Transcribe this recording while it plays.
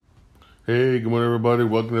Hey, good morning, everybody.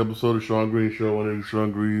 Welcome to the episode of Sean Green Show. My name is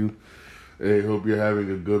Sean Green. Hey, hope you're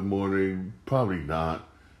having a good morning. Probably not,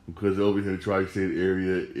 because over here in the tri-state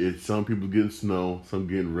area, it's some people getting snow, some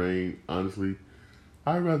getting rain. Honestly,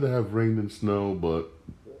 I'd rather have rain than snow, but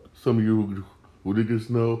some of you who did get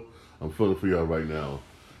snow, I'm feeling for y'all right now.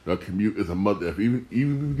 The commute is a mother. Even if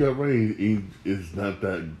you got rain, it's not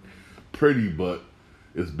that pretty, but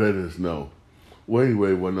it's better than snow. Well,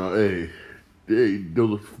 anyway, there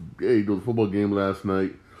was a football game last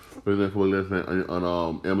night. Thursday night football last night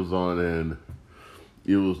on Amazon, and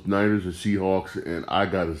it was Niners and Seahawks. And I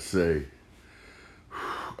gotta say,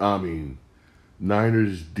 I mean,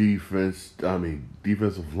 Niners defensive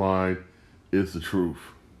line is the truth.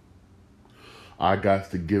 I got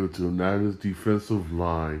to give it to them. Niners defensive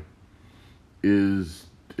line is,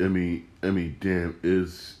 damn,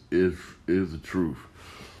 is the truth.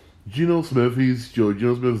 Geno Smith is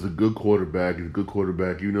a good quarterback. He's a good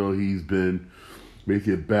quarterback. He's been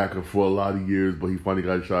basically a backup for a lot of years, but he finally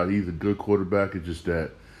got a shot. He's a good quarterback. It's just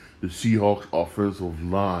that the Seahawks offensive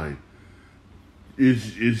line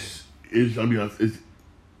is I mean it's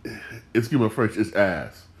excuse my French, it's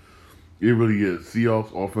ass. It really is.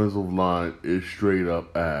 Seahawks offensive line is straight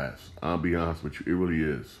up ass. I'll be honest with you. It really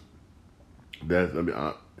is.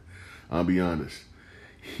 I'll be honest.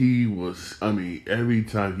 Every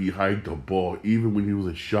time he hiked the ball, even when he was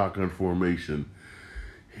in shotgun formation,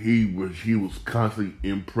 he was constantly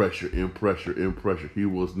in pressure. He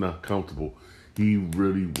was not comfortable. He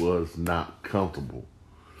really was not comfortable.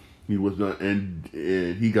 He was not, and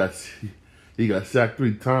he got sacked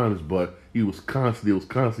 3 times, but it was constantly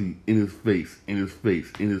in his face,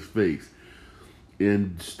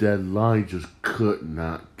 and that line just could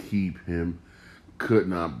not keep him, could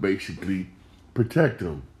not basically protect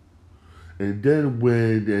him. And then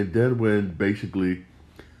when basically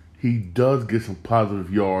he does get some positive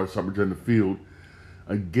yards, something in the field,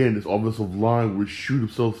 again this offensive line would shoot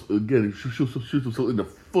himself in the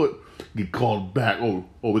foot, get called back. Oh,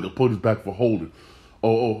 we can put this back for holding.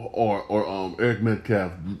 Or Eric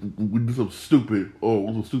Metcalf would do some stupid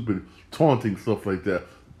taunting stuff like that.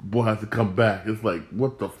 Boy has to come back. It's like,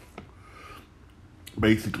 what the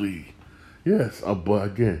basically. Yes, but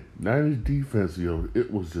again, Niners defense,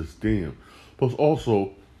 it was just damn. Plus,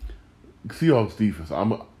 also, Seahawks defense.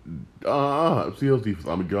 Seahawks defense.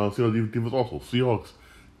 Seahawks defense also. Seahawks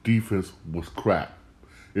defense was crap.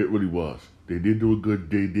 It really was. They did do a good.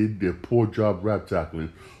 They did their poor job rap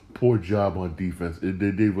tackling, poor job on defense. They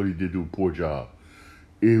really did do a poor job.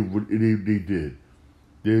 They did.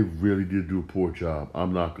 They really did do a poor job.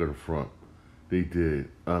 I'm not gonna front. They did.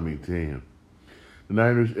 Damn. The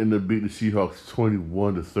Niners ended up beating the Seahawks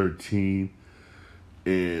 21-13,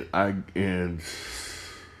 and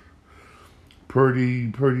Purdy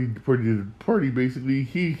basically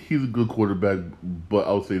he's a good quarterback, but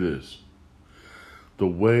I'll say this: the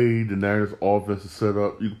way the Niners offense is set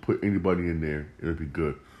up, you can put anybody in there and it'll be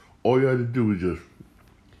good. All you have to do is just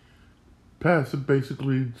pass it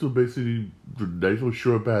basically. So basically, the nice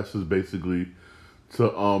short passes basically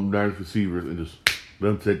to Niners receivers and just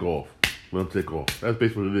let them take off. That's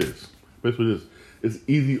basically what it is. It's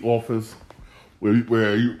easy offense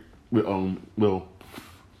where you can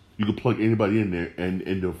plug anybody in there and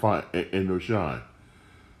they'll find and they'll shine.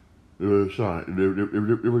 They'll shine. They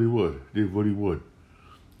really would. They really would.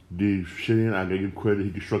 The Shanahan, I gotta give him credit.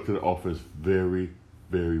 He constructed the offense very,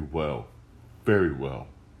 very well. Very well.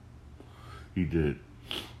 He did.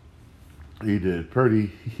 Purdy,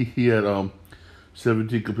 he had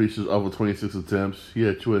 17 completions over 26 attempts. He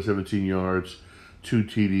had 217 yards, 2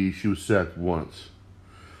 TDs. He was sacked once.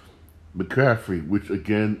 McCaffrey, which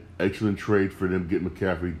again, excellent trade for them getting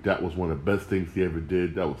McCaffrey. That was one of the best things he ever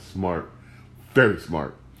did. That was smart. Very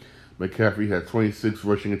smart. McCaffrey had 26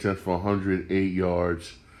 rushing attempts for 108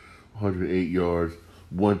 yards. 1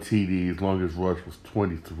 TD. His longest rush was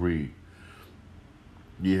 23.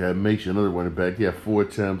 You had Mason, another running back. He had 4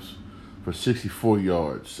 attempts for 64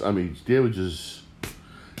 yards. They were just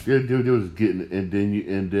getting, and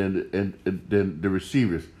then the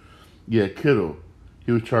receivers. Yeah, Kittle.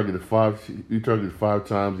 He was targeted 5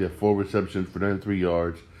 times. He had 4 receptions for 93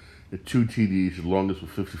 yards and 2 TDs. His longest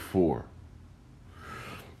was 54.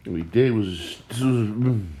 Again.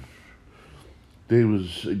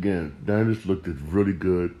 Niners looked really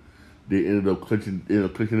good. They ended up clinching the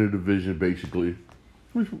division basically,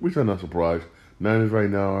 which I'm not surprised. Niners right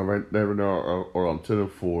now are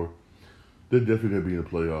 10-4. They're definitely gonna be in the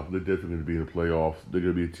playoffs. They're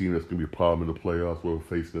gonna be a team that's gonna be a problem in the playoffs. We'll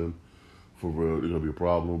face them for real. They're gonna be a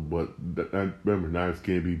problem. But remember, Niners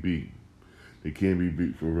can't be beat. They can't be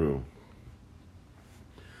beat for real.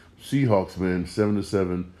 Seahawks, man,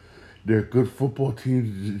 7-7. They're good football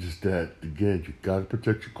teams. It's just that again, you got to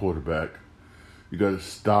protect your quarterback. You got to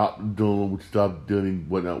stop dealing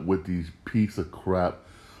with these piece of crap,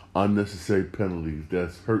 unnecessary penalties.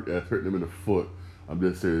 That's hurting them in the foot. I'm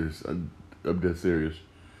dead serious. I'm dead serious.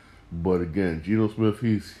 But again, Geno Smith,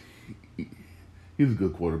 he's a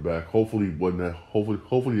good quarterback. Hopefully,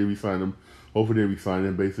 hopefully they resign him. Hopefully they resign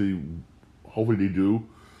him. Basically, hopefully they do.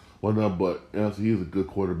 Whatnot, but honestly, he's a good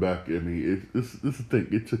quarterback. I mean, this is the thing.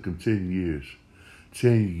 It took him 10 years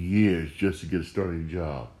just to get a starting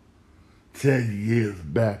job. 10 years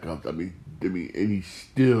backup. I mean, and he's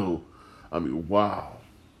still. I mean, wow.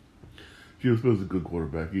 Geno Smith's a good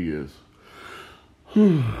quarterback. He is.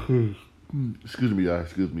 Excuse me, guys.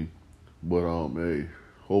 Excuse me. But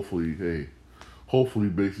hopefully,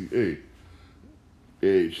 basically,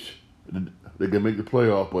 they can make the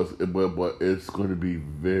playoff, but it's going to be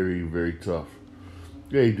very, very tough.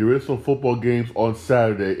 Hey, there is some football games on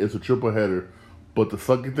Saturday. It's a triple header, but the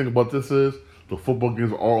sucky thing about this is the football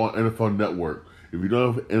games are all on NFL Network. If you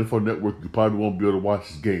don't have NFL Network, you probably won't be able to watch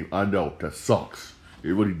this game. I know that sucks.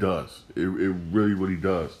 It really does. It really, really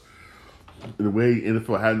does. In the way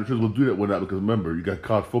NFL had no choice will do that with that, because remember, you got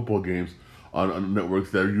college football games on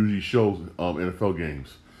networks that usually shows NFL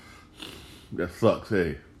games. That sucks.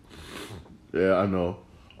 Hey, yeah, I know.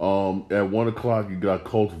 At 1:00 you got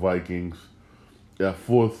Colts Vikings. At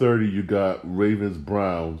 4:30 you got Ravens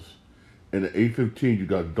Browns, and at 8:15 you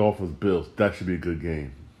got Dolphins Bills. That should be a good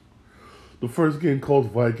game. The first game,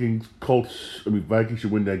 Vikings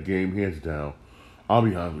should win that game hands down. I'll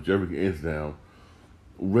be honest with you, everything hands down.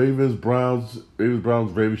 Ravens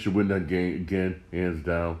should win that game again, hands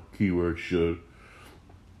down. Keyword should.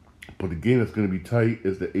 But the game that's going to be tight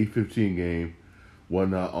is the 8:15 game.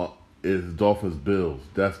 Is Dolphins Bills.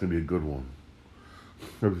 That's going to be a good one.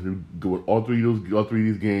 All three of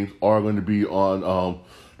these games are going to be on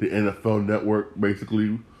the NFL Network.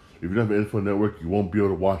 Basically, if you don't have an NFL Network, you won't be able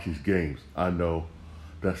to watch these games. I know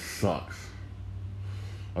that sucks.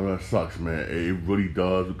 I mean, that sucks, man. It really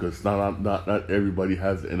does, because not everybody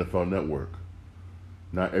has the NFL Network.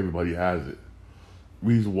 Not everybody has it.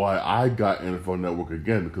 Reason why I got NFL Network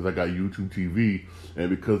again, because I got YouTube TV, and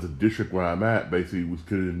because the district where I'm at basically was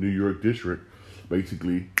considered the New York district.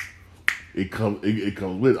 Basically, it comes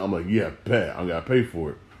with. I'm like, yeah, bet I gotta pay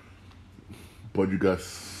for it. But you got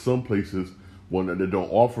some places one that they don't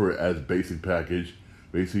offer it as basic package,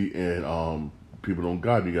 basically, and people don't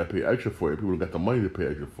got it. You gotta pay extra for it. People don't got the money to pay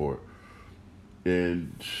extra for it.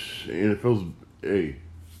 And NFL's,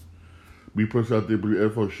 me personally, I think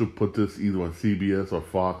NFL should put this either on CBS or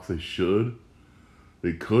Fox. They should.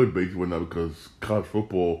 They could, basically, now, because college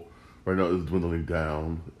football right now is dwindling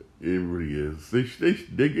down. It really is. They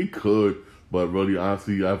could, but really,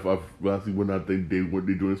 honestly, I would not think they're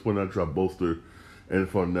doing this. Would not try to bolster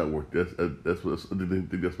NFL Network. I think that's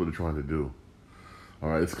what they're trying to do. All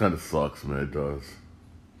right, it kind of sucks, man. It does.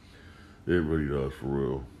 It really does, for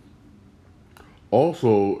real.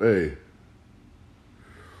 Also,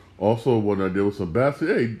 when there was some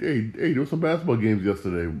there was some basketball games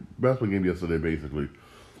yesterday. Basically.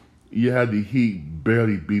 You had the Heat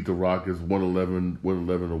barely beat the Rockets 111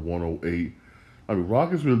 to 108. I mean,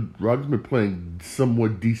 Rockets been playing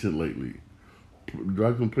somewhat decent lately.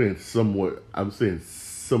 Rockets been playing somewhat. I'm saying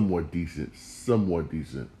somewhat decent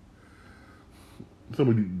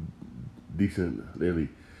lately.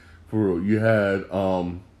 For real, you had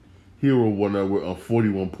Hero won that with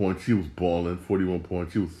 41 points. She was balling, 41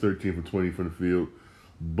 points. She was 13 for 20 from the field.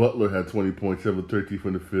 Butler had 20 points, 7 for 13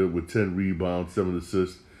 from the field with 10 rebounds, 7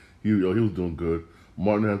 assists. He was doing good.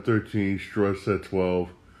 Martin had 13. Struss had 12.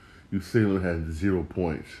 Usain had 0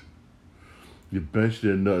 points. Your bench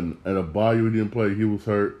did nothing. And Abayu didn't play. He was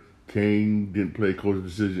hurt. Kane didn't play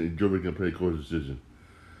coach's decision. And Jovic didn't play coach's decision.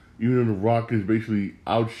 Even though the Rockets basically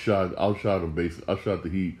outshot the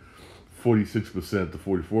Heat 46% to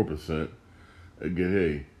 44%.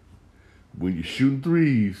 Again, when you're shooting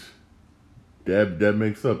threes, that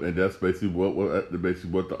makes up, and that's basically what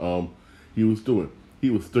he was doing. He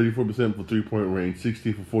was 34% for 3-point range,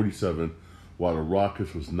 16 for 47, while the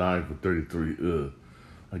Rockets was 9 for 33.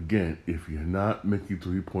 Again, if you're not making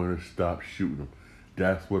 3-pointers, stop shooting them.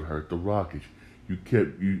 That's what hurt the Rockets. You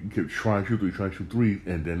kept trying to shoot threes,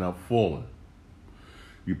 and they're not falling.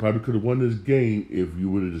 You probably could have won this game if you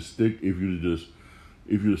would have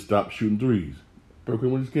stopped shooting threes. Probably could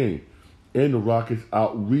have won this game. And the Rockets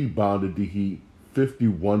out-rebounded the Heat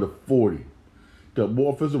 51 to 40. The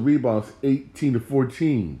more offensive rebounds, 18 to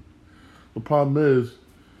 14. The problem is,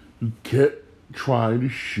 you kept trying to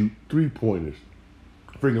shoot 3-pointers.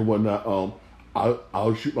 Freaking whatnot,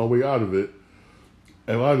 I'll shoot my way out of it.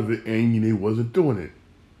 And they wasn't doing it.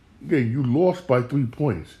 Yeah, you lost by 3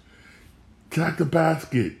 points. Attack the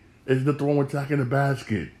basket. There's nothing wrong with attacking the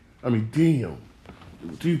basket. I mean, damn.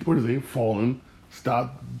 3 pointers ain't falling.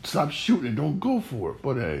 Stop shooting. Don't go for it.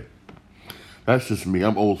 But hey, that's just me.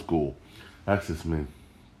 I'm old school. That's just me.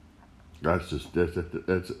 That's just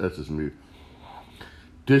me.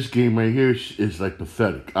 This game right here is like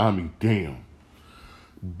pathetic. I mean, damn.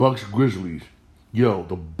 Bucks Grizzlies. Yo,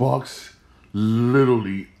 the Bucks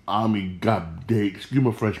literally, excuse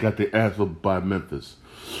my French, got their ass up by Memphis.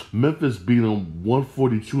 Memphis beat them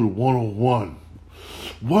 142 to 101.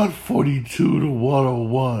 142 to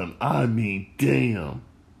 101. I mean, damn.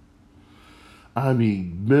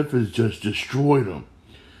 Memphis just destroyed them.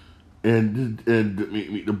 And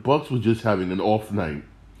the Bucks was just having an off night.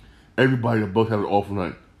 Everybody in the Bucks had an off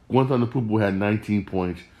night. Guantanamo Pooper had 19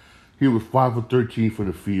 points. He was 5 for 13 from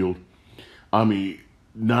the field.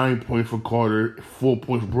 9 points for Carter, 4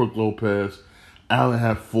 points for Brook Lopez. Allen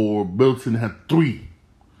had 4. Middleton had 3.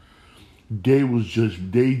 They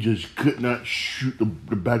just could not shoot the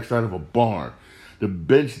backside of a barn. The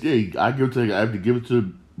bench, I have to give it to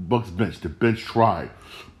the Bucks bench. The bench tried.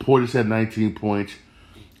 Portis had 19 points.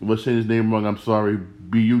 If I'm saying his name wrong, I'm sorry.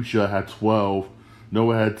 Biucha had 12.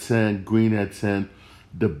 Noah had 10. Green had 10.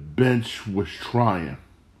 The bench was trying.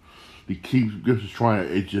 The Keys was trying.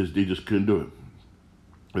 They just couldn't do it.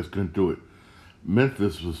 Couldn't do it.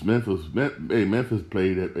 Memphis played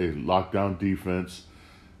a lockdown defense.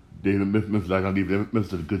 Memphis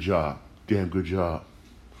did a good job. Damn good job.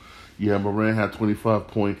 Yeah, Morant had 25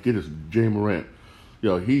 points. Get this, Jay Morant.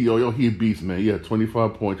 He a beast, man. He had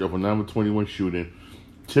 25 points off a 9-21 shooting,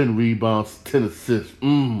 10 rebounds, 10 assists.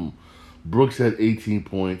 Brooks had 18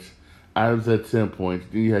 points. Adams had 10 points.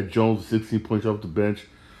 Then you had Jones with 16 points off the bench.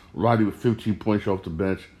 Roddy with 15 points off the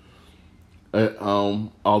bench.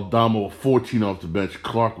 Aldama with 14 off the bench.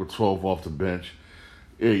 Clark with 12 off the bench.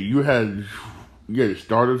 Yeah, you had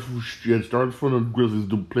starters for the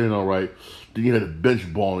Grizzlies playing all right. Then you had the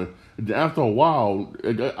bench balling. And then after a while,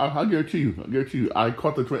 I guarantee you, I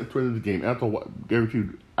caught the trend of the game. After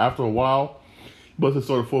a while, but the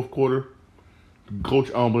start of the fourth quarter, coach,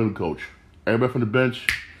 I don't blame the coach. Everybody from the bench,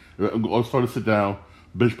 all started to sit down.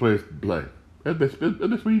 Bench players play. That's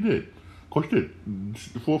what he did. Coach did.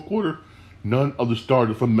 The fourth quarter, none of the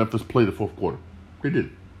starters from Memphis played the fourth quarter. They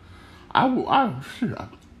did. I'll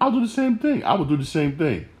do the same thing. I would do the same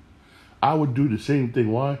thing.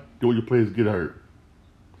 Why? Do your players get hurt.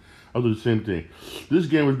 I'll do the same thing. This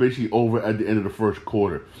game was basically over at the end of the first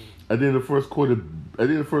quarter. At the end of the first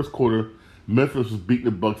quarter, Memphis was beating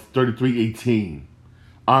the Bucks 33-18.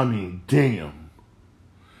 Damn.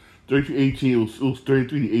 33-18. It was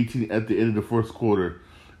 33-18 at the end of the first quarter.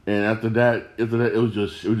 And after that, it was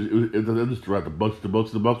just right. The Bucks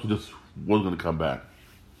just wasn't gonna come back.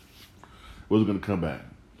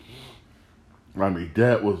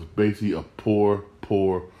 That was basically a poor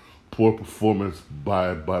performance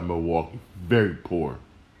by Milwaukee. Very poor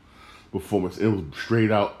performance. It was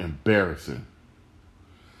straight out embarrassing.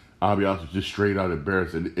 I'll be honest with you, just straight out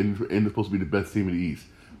embarrassing. And it's supposed to be the best team in the East.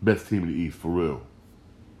 Best team in the East, for real.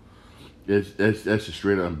 That's just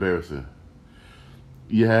straight out embarrassing.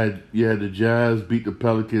 You had the Jazz beat the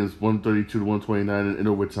Pelicans 132 to 129 in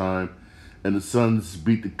overtime, and the Suns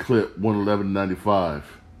beat the Clip 111-95.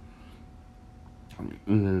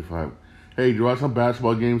 Hey, you watch some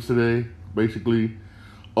basketball games today? Basically,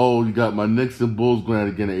 you got my Knicks and Bulls going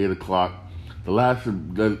again at 8 o'clock. The last,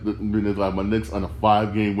 my Knicks on a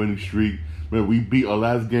 5-game winning streak. Man, we beat our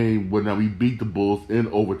last game. We beat the Bulls in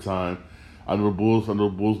overtime. I know the Bulls going to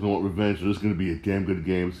want revenge. So this is going to be a damn good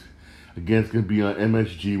game. Again, it's going to be on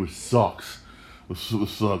MSG, which sucks.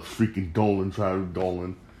 Freaking Dolan,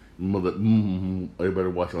 everybody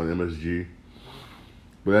watch on MSG.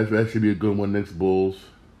 But that should be a good one. Knicks Bulls,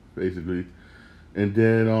 basically. And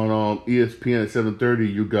then on ESPN at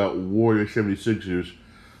 7:30, you got Warriors 76ers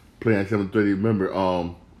playing at 7:30. Remember,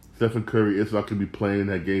 Stephen Curry is not going to be playing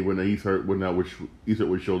that game when he's hurt. He's hurt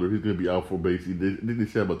with shoulder. He's going to be out for basically. They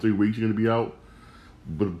said about 3 weeks he's going to be out.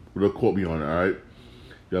 But they'll quote me on it. All right.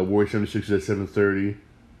 You got Warriors 76ers at 7:30.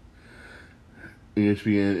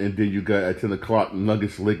 ESPN, and then you got at 10 o'clock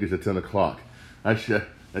Nuggets Lakers at 10 o'clock. That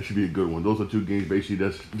should be a good one. Those are 2 games. Basically,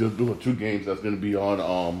 those are 2 games that's going to be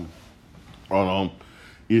on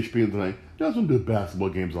ESPN tonight. There's some good basketball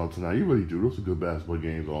games on tonight. You really do. Those are good basketball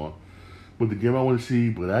games on. But the game I want to see,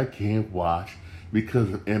 but I can't watch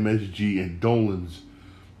because of MSG and Dolan's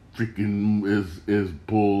freaking is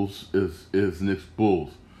Knicks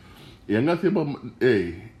Bulls. Yeah, I'm not saying about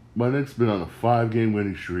my Knicks been on a 5-game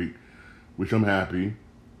winning streak, which I'm happy.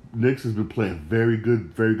 Knicks has been playing very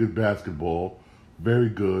good basketball. Very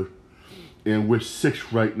good. and we're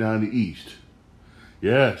sixth right now in the East.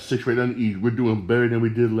 Yeah, sixth right now in the East. We're doing better than we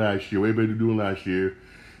did last year. Way better than doing last year.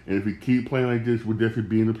 And if we keep playing like this, we'll definitely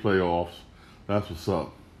be in the playoffs. That's what's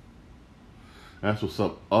up. That's what's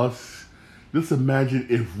up. Us. Just imagine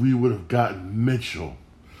if we would have gotten Mitchell.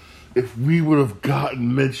 If we would have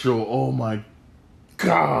gotten Mitchell, oh my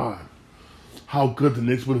God. How good the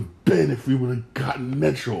Knicks would have been if we would have gotten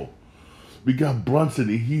Mitchell. We got Brunson,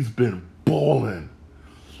 and he's been balling.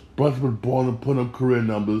 Brunson been balling, putting up career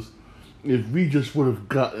numbers. If we just would have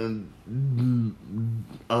gotten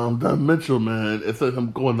Don Mitchell, man, instead of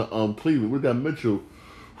him going to Cleveland, we got Mitchell.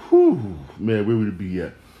 Whew, man, where would it be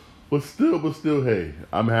at? But still, hey,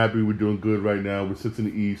 I'm happy we're doing good right now. We're sixth in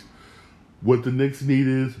the East. What the Knicks need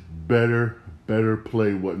is better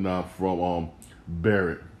play, whatnot from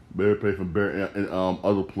Barrett. Better play from Barrett and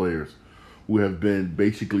other players who have been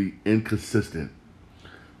basically inconsistent.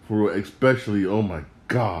 For especially, oh my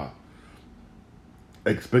God.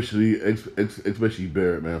 Especially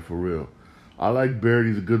Barrett, man, for real. I like Barrett.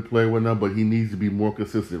 He's a good player, whatnot, but he needs to be more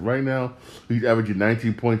consistent. Right now, he's averaging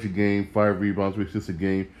 19 points a game, 5 rebounds, 3 assists a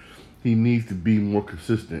game. He needs to be more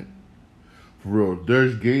consistent. For real.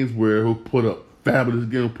 There's games where he'll put up fabulous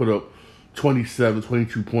games, he'll put up 27,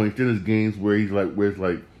 22 points. Then there's games where he's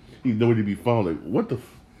nowhere to be found. Like, what the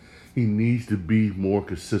he needs to be more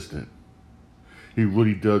consistent. He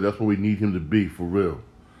really does. That's what we need him to be, for real.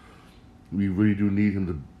 We really do need him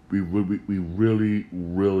to. We really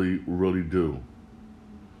do.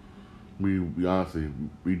 We honestly,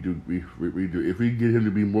 we do. We do. If we get him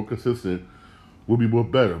to be more consistent, we'll be more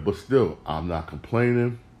better. But still, I'm not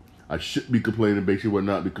complaining. I should be complaining, basically,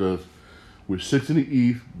 whatnot, because we're sixth in the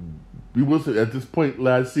East. We wasn't at this point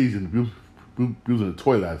last season. We was in the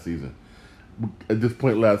toilet last season. At this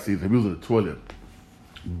point last season, we was in the toilet.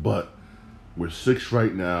 But we're sixth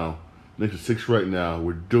right now. Next to sixth right now.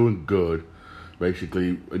 We're doing good.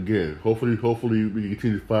 Basically, again, hopefully we can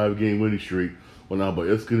continue the 5-game winning streak. Well, now, but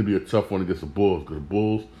it's going to be a tough one against the Bulls, because the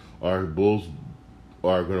Bulls are going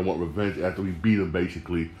to want revenge after we beat them,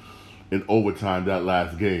 basically, in overtime that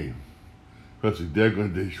last game. Trust me,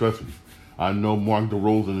 trust me. I know Mark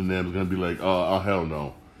DeRozan and them is going to be like, oh, hell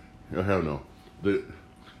no. Oh, hell no. They're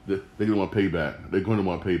going to want payback. They're going to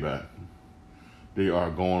want payback. They are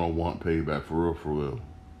going to want payback, for real, for real.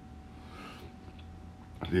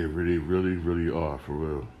 They really are, for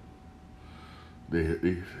real. They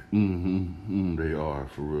are,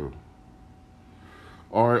 for real.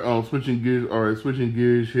 All right, switching gears. All right, switching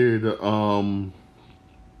gears here. All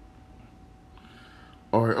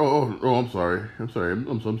right. Oh, I'm sorry. I'm so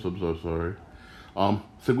sorry.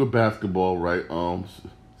 Stick with basketball, right?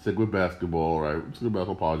 Stick with basketball, right? Stick with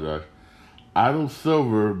basketball. Apologize. Adam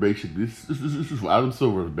Silver, basically. This is Adam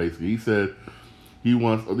Silver, basically. He said he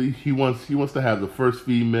wants to have the first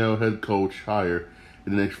female head coach hire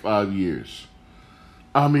in the next 5 years.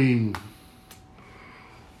 I mean,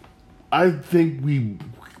 I think would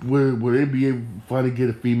NBA finally get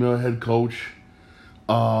a female head coach?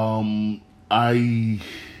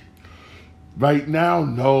 Right now,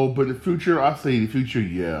 no, but in the future, I say in the future,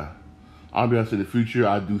 yeah. I'll be honest, in the future,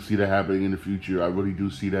 I do see that happening in the future. I really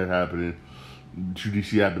do see that happening. Should you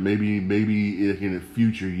see that? Maybe in the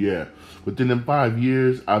future, yeah. But then in 5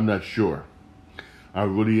 years, I'm not sure. I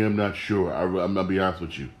really am not sure. I'm gonna be honest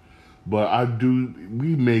with you. But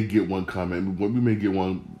we may get one coming. We may get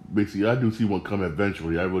one, basically, I do see one coming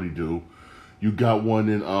eventually. I really do. You got one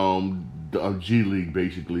in the G League,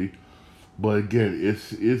 basically. But again,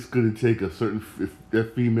 it's going to take a certain, if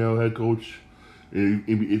that female head coach, if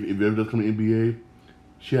it ever does come to NBA,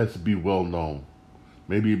 she has to be well known.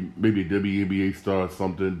 Maybe a WNBA star or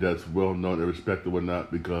something that's well known and respected or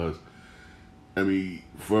not, because, I mean,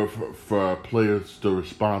 for players to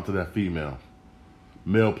respond to that female,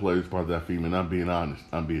 male players respond to that female, I'm being honest.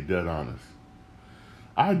 I'm being dead honest.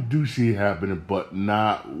 I do see it happening, but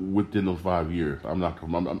not within those 5 years. I'm not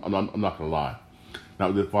gonna lie.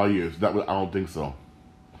 Not within 5 years. I don't think so.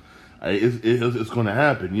 It's going to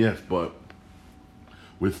happen, yes, but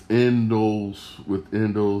within those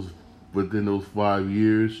 5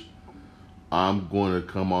 years, I'm going to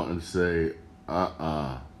come out and say,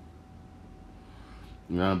 I'm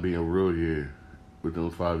being real here. Within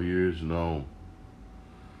those 5 years, no.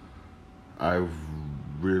 I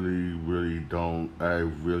really don't. I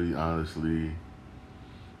really honestly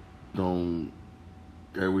don't.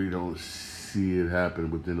 I really don't see it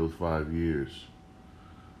happen within those 5 years.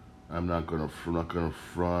 I'm not gonna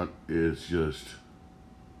front. It's just.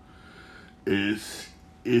 It's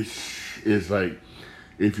like,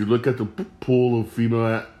 if you look at the pool of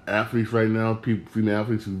female athletes right now, female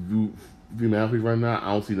athletes right now,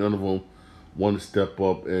 I don't see none of them want to step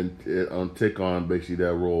up and take on basically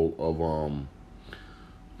that role of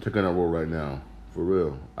take on that role right now. For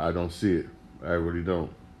real, I don't see it. I really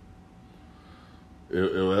don't.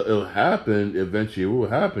 It'll happen eventually. It will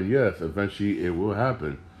happen. Yes, eventually it will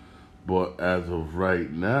happen. But as of right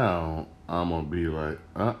now, I'm gonna be like,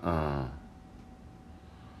 I'll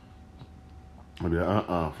be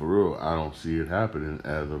like, for real. I don't see it happening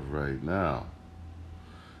as of right now.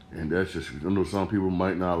 And that's just, I know some people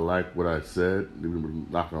might not like what I said. They're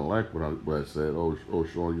not gonna like what I said. Oh,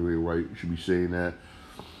 Sean, you ain't right. You should be saying that.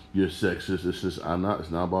 You're sexist. It's just, I'm not.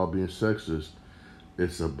 It's not about being sexist.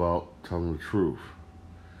 It's about telling the truth.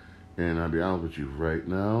 And I'll be honest with you, right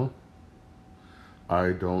now,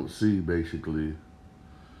 I don't see basically.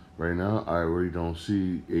 Right now, I really don't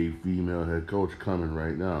see a female head coach coming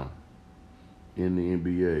right now in the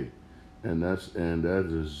NBA, and that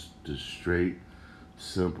is the straight,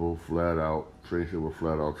 simple, flat out truth.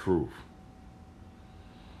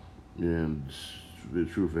 And the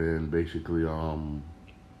truth, and basically,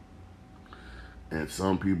 and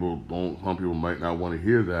some people might not want to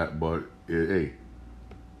hear that, but hey,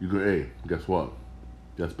 guess what?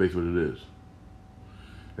 That's basically what it is.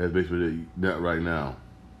 That's basically it. Not right now.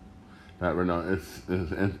 Not right now.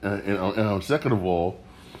 Second of all,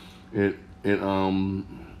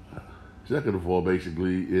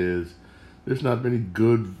 basically, is there's not many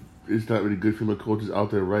good. It's not really good female coaches out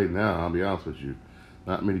there right now. I'll be honest with you.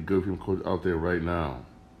 Not many good female coaches out there right now.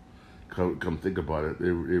 Come think about it.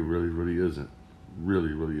 It really isn't.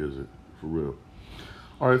 Really isn't. For real.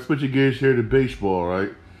 All right, switching gears here to baseball,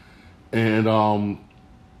 right? And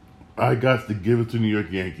I got to give it to New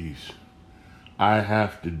York Yankees. I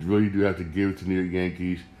really do have to give it to New York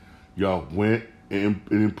Yankees. Y'all went and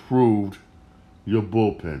improved your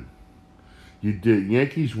bullpen. You did.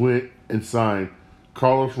 Yankees went and signed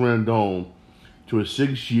Carlos Rendon to a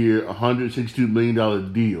 6-year, $162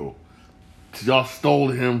 million deal. Y'all stole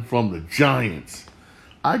him from the Giants.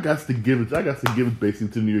 I got to give it basically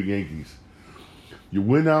to New York Yankees. You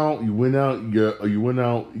went out and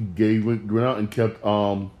kept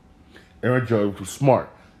Aaron Judge, which was smart.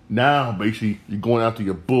 Now, basically, you're going after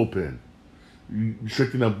your bullpen. You're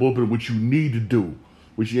strengthening that bullpen, which you need to do,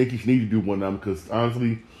 which the Yankees need to do one now, because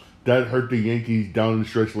honestly, that hurt the Yankees down in the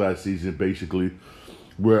stretch last season, basically,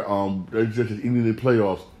 where they're just even in the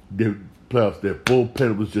playoffs, their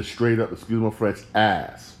bullpen was just straight up, excuse my French,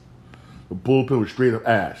 ass. The bullpen was straight up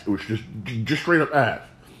ass. It was just straight up ass.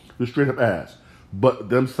 Just straight up ass. But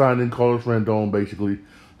them signing Carlos Rendon basically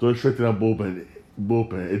does strengthen that bullpen.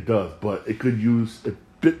 It does, but it could use a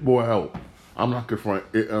bit more help. I'm not gonna front.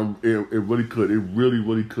 It really could. It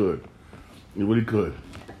really could. It really could.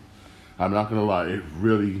 I'm not gonna lie. It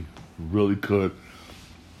really could.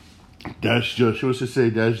 That's just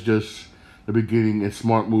the beginning and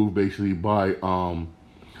smart move basically by the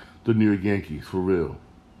New York Yankees, for real.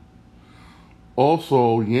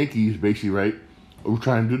 Also, Yankees basically, right, we're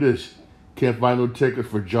trying to do this. Can't find no tickets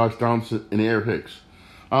for Josh Donaldson and Eric Hicks.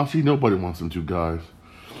 Honestly, nobody wants them two guys.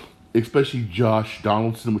 Especially Josh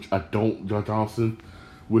Donaldson, which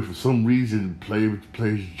which for some reason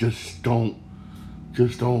players just don't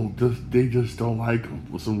like him.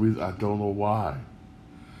 For some reason, I don't know why.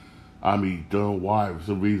 Don't know why. For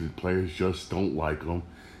some reason, players just don't like him.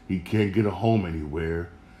 He can't get a home anywhere.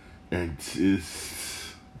 And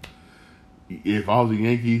if I was the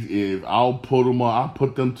Yankees, I'll put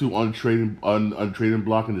them two on trading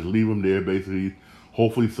block and just leave them there. Basically,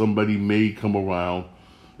 hopefully somebody may come around.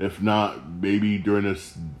 If not, maybe during the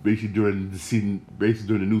season, basically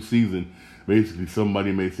during the new season, basically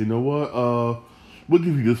somebody may say, you know what, we'll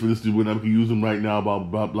give you this for this dude, and I can use him right now. Blah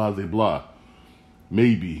blah blah blah.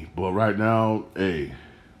 Maybe, but right now, hey.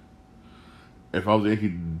 If I was a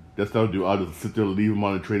Yankee, that's what I would do. I'll just sit there, leave him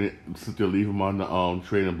on the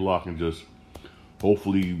trading block, and just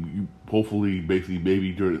hopefully, basically,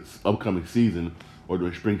 maybe during this upcoming season or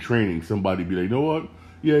during spring training, somebody be like, you know what?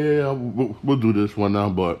 Yeah, we'll do this one now.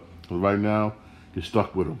 But right now, you're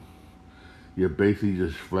stuck with him. You're basically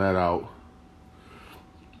just flat out.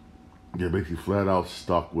 You're basically flat out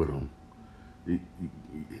stuck with him.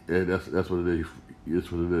 That's what it is.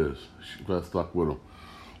 It's what it is. Flat stuck with him.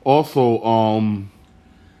 Also,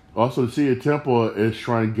 the city of Tampa is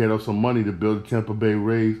trying to get up some money to build the Tampa Bay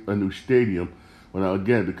Rays a new stadium. Well, now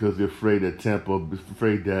again, because they're afraid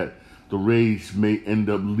that the Rays may end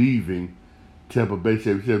up leaving Tampa Bay.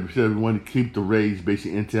 They said we want to keep the Rays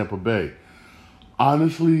basically in Tampa Bay.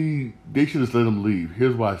 Honestly, they should just let them leave.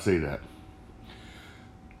 Here's why I say that.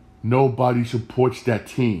 Nobody supports that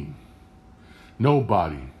team.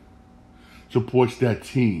 Nobody supports that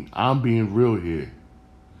team. I'm being real here.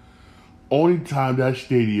 Only time that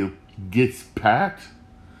stadium gets packed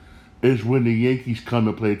is when the Yankees come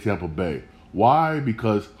and play Tampa Bay. Why?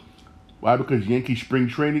 Because Yankee spring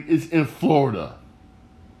training is in Florida,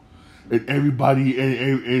 and everybody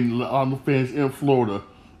and all the fans in Florida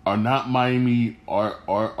are not Miami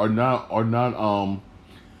are not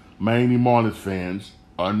Miami Marlins fans,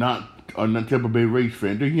 are not Tampa Bay Rays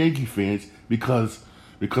fans. They're Yankee fans because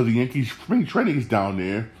the Yankees spring training is down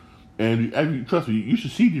there, and trust me, you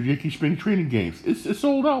should see the Yankee spring training games. It's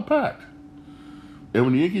sold out, packed. And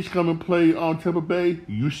when the Yankees come and play on Tampa Bay,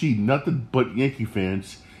 you see nothing but Yankee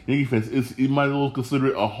fans. You might as well consider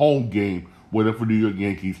it a home game, whatever for New York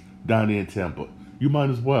Yankees down there in Tampa. You might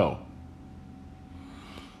as well.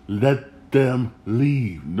 Let them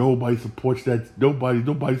leave. Nobody supports that.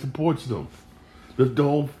 Nobody supports them.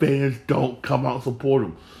 The fans don't come out and support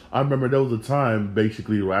them. I remember there was a time,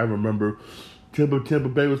 basically, where I remember Tampa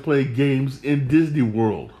Bay was playing games in Disney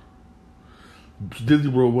World.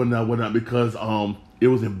 Whatnot, because it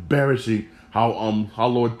was embarrassing how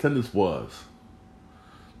low attendance was.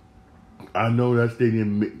 I know that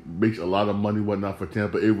stadium makes a lot of money, whatnot, for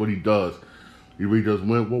Tampa. It really does. It really does.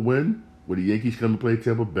 When the Yankees come to play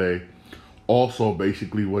Tampa Bay, also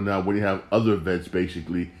basically when you have other events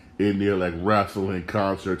basically in there like wrestling,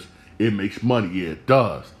 concerts, it makes money. Yeah, it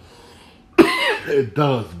does. It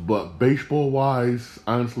does. But baseball wise,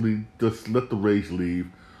 honestly, just let the Rays leave.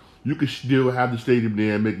 You can still have the stadium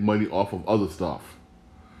there and make money off of other stuff.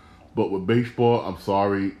 But with baseball, I'm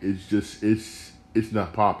sorry, it's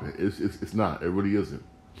not popping. It's not. It really isn't.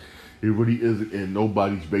 It really isn't, and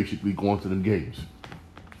nobody's basically going to them games.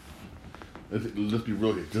 Let's be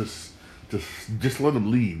real here. Just let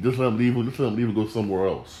them leave. Just let them leave. Just let them leave and go somewhere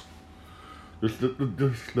else. Just let them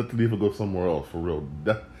leave and go somewhere else, for real.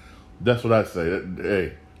 That's what I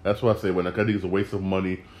say. That's what I say. When I think it's a waste of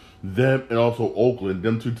money. Them and also Oakland,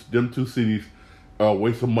 them two cities are a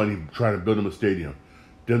waste of money trying to build them a stadium.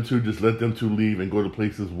 Them two, just let them two leave and go to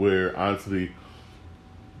places where honestly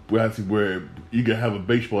where you can have a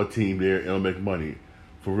baseball team there and it'll make money.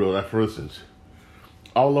 For real, like for instance,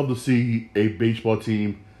 I would love to see a baseball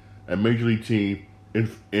team, a major league team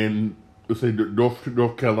in let's say North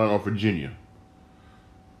Carolina or Virginia.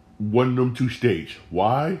 One of them two states.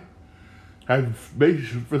 Why? For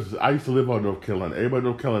instance, I used to live out in North Carolina. Everybody in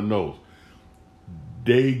North Carolina knows.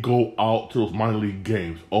 They go out to those minor league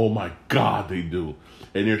games. Oh my God, they do.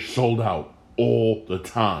 And they're sold out all the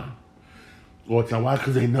time. All the time. Why?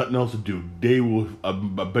 Because ain't nothing else to do. A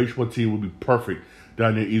baseball team would be perfect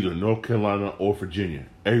down there either North Carolina or Virginia.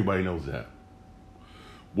 Everybody knows that.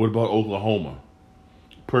 What about Oklahoma?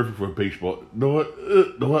 Perfect for baseball. Know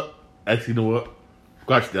what? Actually, you know what?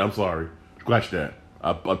 Scratch that. I'm sorry. Scratch that.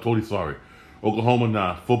 I'm totally sorry. Oklahoma,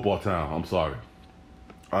 nah. Football town. I'm sorry.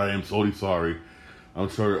 I am totally sorry. I'm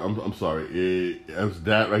sorry. I'm sorry. It's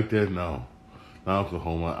that right there. No, not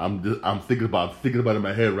Oklahoma. I'm thinking about it in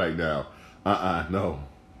my head right now. No.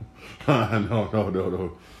 No.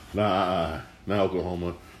 Not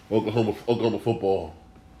Oklahoma. Oklahoma football.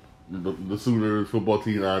 The Sooners football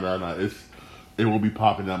team. Nah. It won't be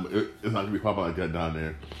popping down. It's not gonna be popping like that down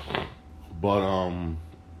there. But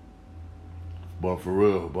for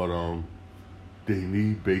real. They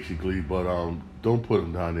need basically. But don't put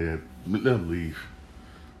them down there. Let them leave.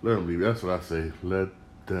 Let them leave. That's what I say. Let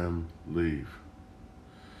them leave.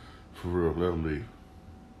 For real, let them leave.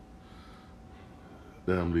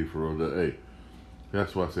 Let them leave for real. Hey,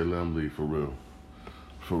 that's why I say let them leave for real.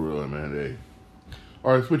 For real, man. Hey.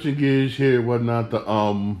 All right, switching gears here. Whatnot.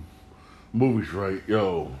 The movies, right?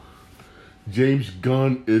 Yo, James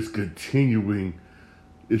Gunn is continuing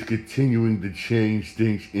to change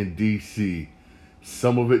things in DC.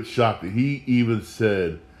 Some of it shocking. He even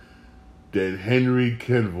said that Henry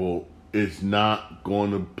Cavill is not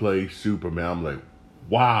going to play Superman. I'm like,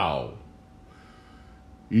 wow.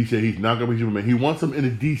 He said he's not going to be Superman. He wants him in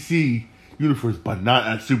the DC universe, but not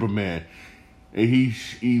as Superman. And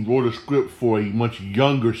he wrote a script for a much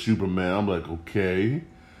younger Superman. I'm like, okay.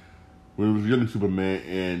 When it was younger Superman,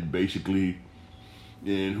 and basically,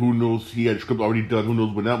 and who knows, he had the script already done. Who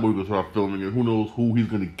knows when that movie will start filming, and who knows who he's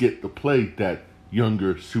going to get to play that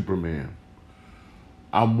younger Superman.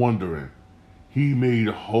 I'm wondering. He made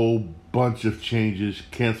a whole bunch of changes,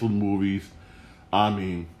 canceled movies. I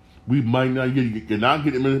mean, we might not get. You're not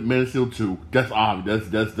getting Man of Steel 2. That's obvious.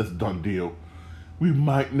 That's a done deal. We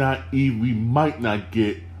might not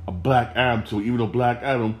get a Black Adam 2, even though Black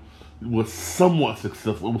Adam was somewhat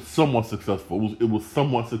successful. It was somewhat successful. It was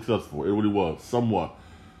somewhat successful. It really was somewhat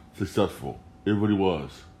successful. It really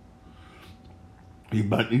was. We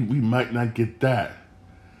might not get that.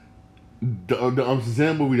 The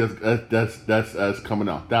Shazam movie that's coming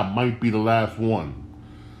out. That might be the last one.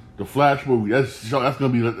 The Flash movie, that's gonna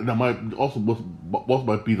be, that might also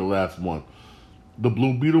might be the last one. The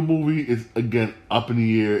Blue Beetle movie is again up in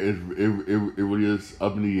the air. It really is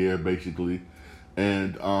up in the air basically,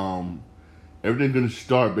 and everything's gonna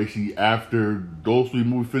start basically after those three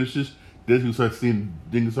movies finishes. Then you start seeing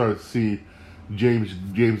James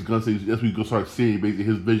Gunn say that's when you gonna start seeing basically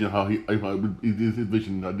his vision, his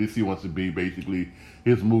vision how DC wants to be basically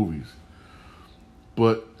his movies.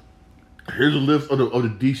 But here's a list of the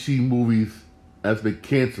DC movies that's been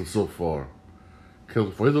canceled so far.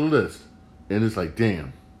 Here's a list. And it's like,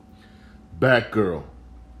 damn. Batgirl,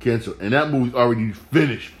 canceled. And that movie's already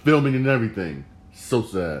finished, filming and everything. So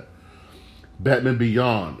sad. Batman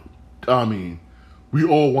Beyond. I mean, we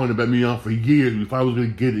all wanted Batman Beyond for years. If I was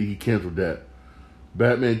going to get it, he canceled that.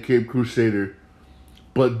 Batman Cape Crusader.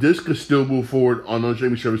 But this could still move forward on those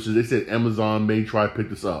streaming services. They said Amazon may try to pick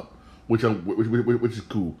this up, which is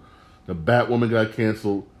cool. The Batwoman got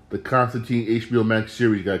canceled. The Constantine HBO Max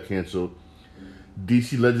series got canceled.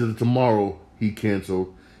 DC Legends of Tomorrow, he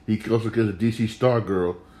canceled. He also canceled DC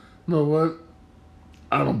Stargirl. You know what?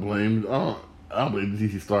 I don't blame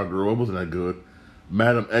DC Stargirl. It wasn't that good.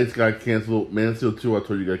 Madam X got canceled. Man of Steel 2, I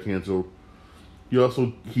told you, got canceled. He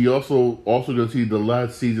also gonna see the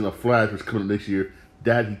last season of Flash, which is coming next year.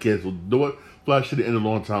 That he canceled. You know what? Flash should have ended a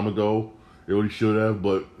long time ago. It really should have,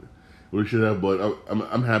 but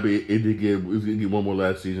I'm happy it did get one more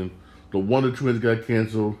last season. The Wonder Twins got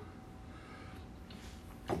canceled.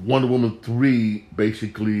 Wonder Woman 3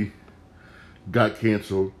 basically got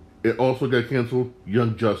canceled. It also got canceled,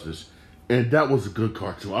 Young Justice. And that was a good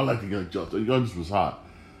cartoon. I like the Young Justice. Young Justice was hot.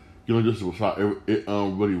 Young Justice was hot. It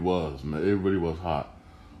really was, man. It really was hot.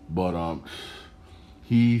 But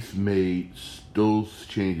he's made those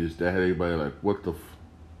changes that had everybody like, what the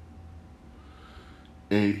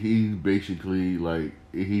and he basically like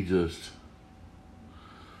he's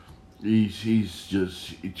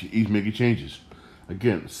making changes.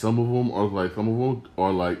 Again, some of them are like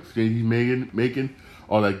he's making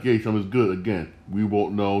are like, yeah, some is good. Again, we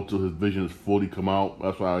won't know till his vision is fully come out.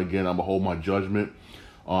 That's why again I'm gonna hold my judgment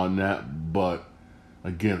on that. But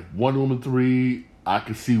again, Wonder Woman 3, I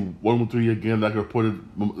can see Wonder Woman 3 again. Like I reported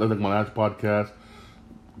like my last podcast,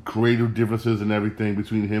 creative differences and everything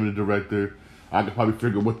between him and the director. I could probably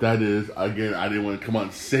figure what that is. Again, I didn't want to come out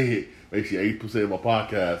and say it. Basically, 80% of my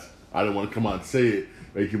podcast, I didn't want to come out and say it.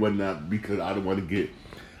 Basically, wasn't that because I don't want to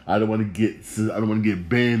get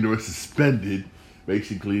banned or suspended,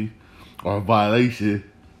 basically, or a violation.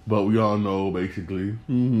 But we all know, basically,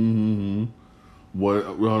 we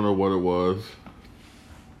all know what it was.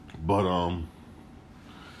 But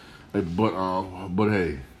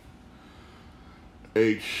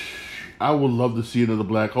hey, I would love to see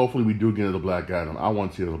another hopefully we do get another Black Adam. I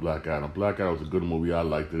want to see another Black Adam. Black Adam was a good movie. I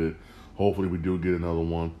liked it. Hopefully we do get another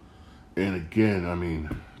one. And again, I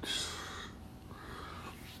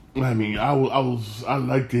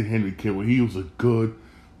liked Henry Cavill. He was a good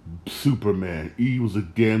Superman. He was a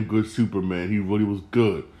damn good Superman. He really was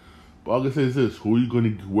good. But all I can say is this: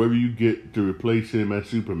 whoever you get to replace him as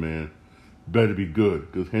Superman, better be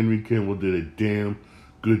good, because Henry Cavill did a damn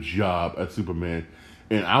good job as Superman.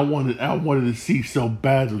 And I wanted to see so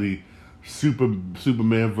badly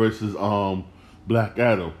Superman versus Black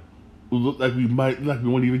Adam. It looked like we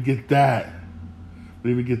won't even get that. We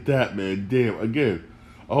didn't even get that, man. Damn. Again,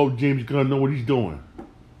 I hope James Gunn know what he's doing.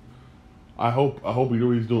 I hope he knows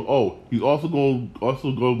what he's doing. Oh, he's also going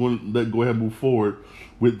to go ahead and move forward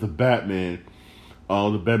with the Batman.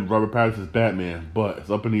 Robert Pattinson's Batman, but it's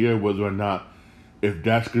up in the air whether or not if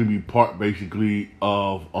that's going to be part basically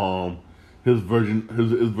of his version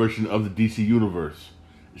of the DC universe.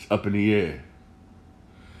 It's up in the air.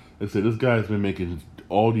 Like I said, this guy's been making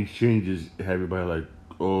all these changes. Have everybody like,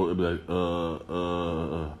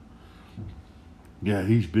 yeah,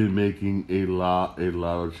 he's been making a lot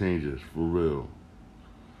of changes for real.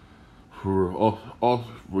 Also,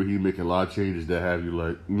 where he's making a lot of changes that have you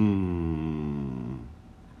like,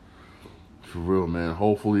 for real, man.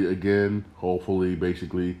 Hopefully he's doing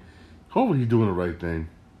the right thing.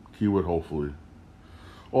 Keyword hopefully.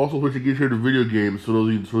 Also, which gets here to video games. So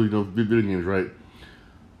those of you know video games, right?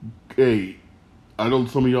 Hey, I know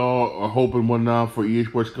some of y'all are hoping whatnot for EA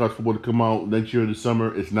Sports College Football to come out next year in the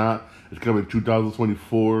summer. It's not. It's coming in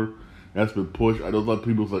 2024. That's been pushed. I know a lot of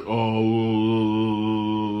people is like,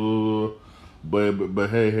 but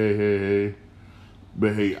hey.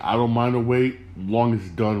 But hey, I don't mind the wait, as long as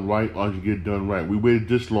it's done right, as long as you get it done right. We waited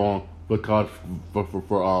this long for college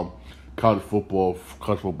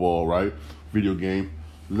football, right? Video game.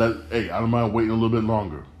 Hey, I don't mind waiting a little bit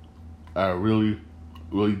longer. I really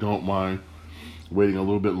don't mind waiting a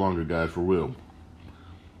little bit longer, guys, for real.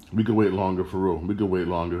 We could wait longer, for real. We could wait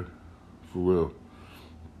longer, for real.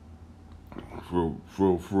 For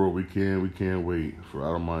real. We can't wait. For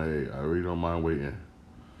I don't mind. I really don't mind waiting.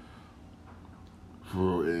 For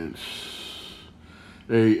real. And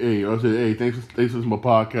hey, I said, hey, thanks for listening to my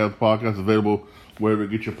podcast. Podcast available wherever you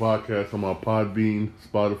get your podcasts. I'm on Podbean,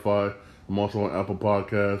 Spotify. I'm also on Apple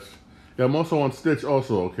Podcasts. Yeah, I'm also on Stitch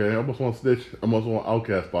also, okay? I'm also on Stitch. I'm also on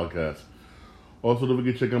Outcast Podcast. Also, don't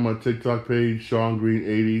forget to check out my TikTok page, Sean Green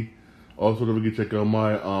 80. Also, don't forget to check out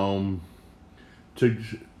my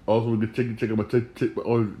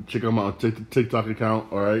check out my TikTok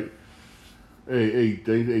account. All right. Hey,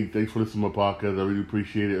 thanks for listening to my podcast. I really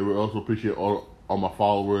appreciate it. I also appreciate all my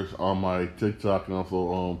followers on my TikTok and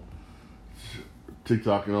also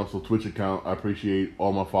Twitch account. I appreciate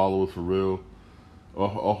all my followers, for real. I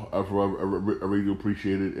really do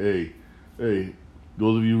appreciate it. Hey.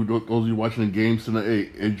 Those of you watching the games tonight,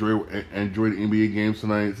 hey, enjoy the NBA games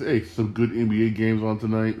tonight. Hey, some good NBA games on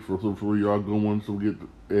tonight for y'all good ones. So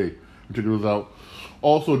check those out.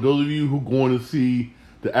 Also, those of you who going to see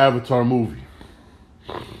the Avatar movie,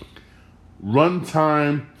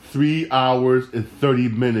 runtime 3 hours and 30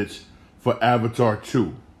 minutes for Avatar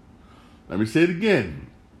 2. Let me say it again.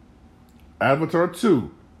 Avatar 2,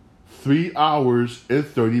 3 hours and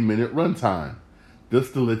 30-minute runtime.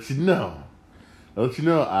 Just to let you know.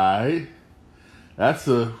 Alright? That's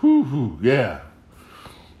a yeah.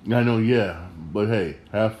 I know, yeah. But hey,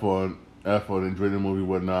 have fun, enjoy the movie,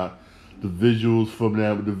 whatnot. The visuals from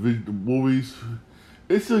that, the movies,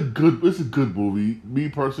 it's a good movie. Me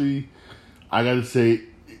personally, I gotta say,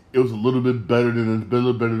 it was a little bit better than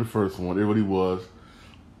the first one. It really was.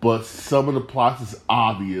 But some of the plots is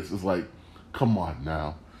obvious. It's like, come on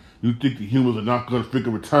now. You think the humans are not gonna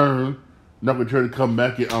freaking return? Not gonna try to come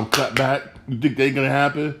back and clap back? You think they ain't gonna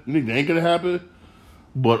happen? You think they ain't gonna happen?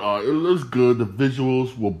 But it looks good. The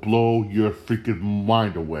visuals will blow your freaking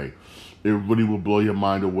mind away. It really will blow your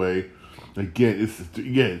mind away. Again,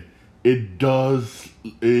 it does.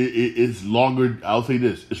 It's longer. I'll say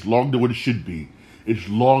this: it's longer than what it should be. It's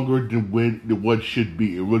longer than what it should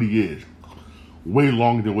be. It really is. Way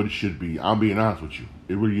longer than what it should be. I'm being honest with you.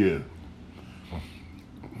 It really is.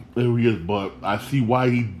 It really is. But I see why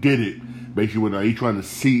he did it. Basically, when he trying to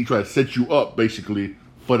set you up basically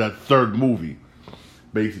for that third movie,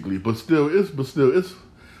 basically. But still, it's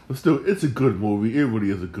a good movie. It really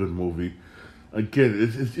is a good movie. Again,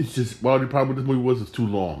 it's just, well, the problem with this movie was it's too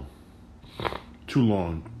long. Too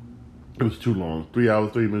long. It was too long. 3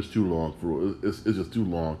 hours, 30 minutes too long. It's just too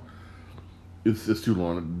long. It's just too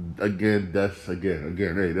long. Again,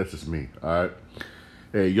 hey, that's just me. All right.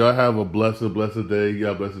 Hey, y'all have a blessed day.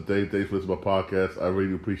 Y'all blessed day. Thanks for listening to my podcast. I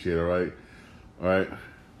really appreciate it. All right.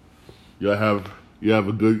 Y'all have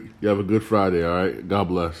a good Friday. All right. God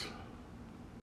bless.